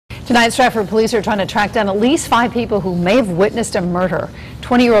Tonight, Stratford police are trying to track down at least 5 people who may have witnessed a murder.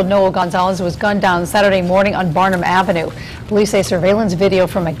 20-year-old Noel Gonzalez was gunned down Saturday morning on Barnum Avenue. Police say surveillance video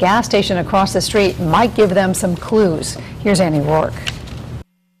from a gas station across the street might give them some clues. Here's Annie Rourke.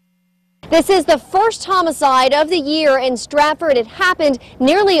 This is the first homicide of the year in Stratford. It happened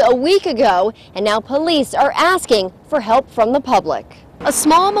nearly a week ago, and now police are asking for help from the public. A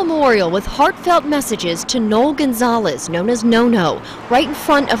small memorial with heartfelt messages to Noel Gonzalez, known as No-No, right in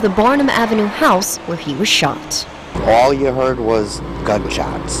front of the Barnum Avenue house where he was shot. All you heard was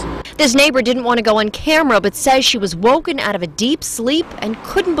gunshots. This neighbor didn't want to go on camera, but says she was woken out of a deep sleep and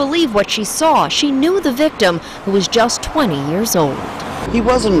couldn't believe what she saw. She knew the victim, who was just 20 years old. He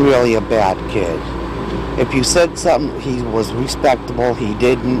wasn't really a bad kid. If you said something, he was respectable. He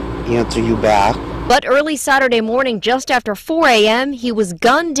didn't answer you back. But early Saturday morning, just after 4 a.m., he was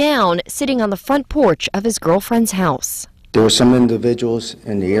gunned down sitting on the front porch of his girlfriend's house. There were some individuals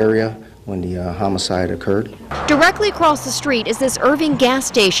in the area when the homicide occurred. Directly across the street is this Irving gas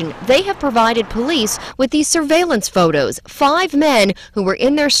station. They have provided police with these surveillance photos. 5 men who were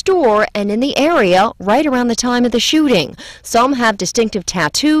in their store and in the area right around the time of the shooting. Some have distinctive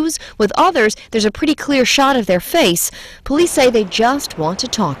tattoos. With others, there's a pretty clear shot of their face. Police say they just want to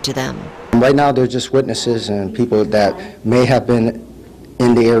talk to them. Right now, they're just witnesses and people that may have been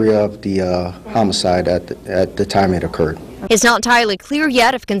in the area of the homicide at the time it occurred. It's not entirely clear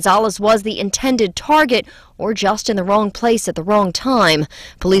yet if Gonzalez was the intended target or just in the wrong place at the wrong time.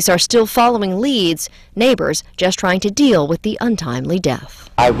 Police are still following leads, neighbors just trying to deal with the untimely death.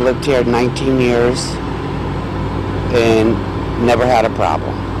 I've lived here 19 years and never had a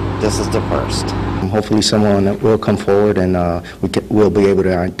problem. This is the first. Hopefully someone will come forward and we'll be able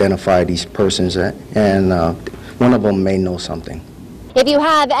to identify these persons, and one of them may know something. If you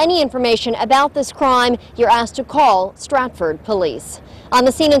have any information about this crime, you're asked to call Stratford Police. On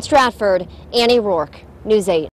the scene in Stratford, Annie Rourke, News 8.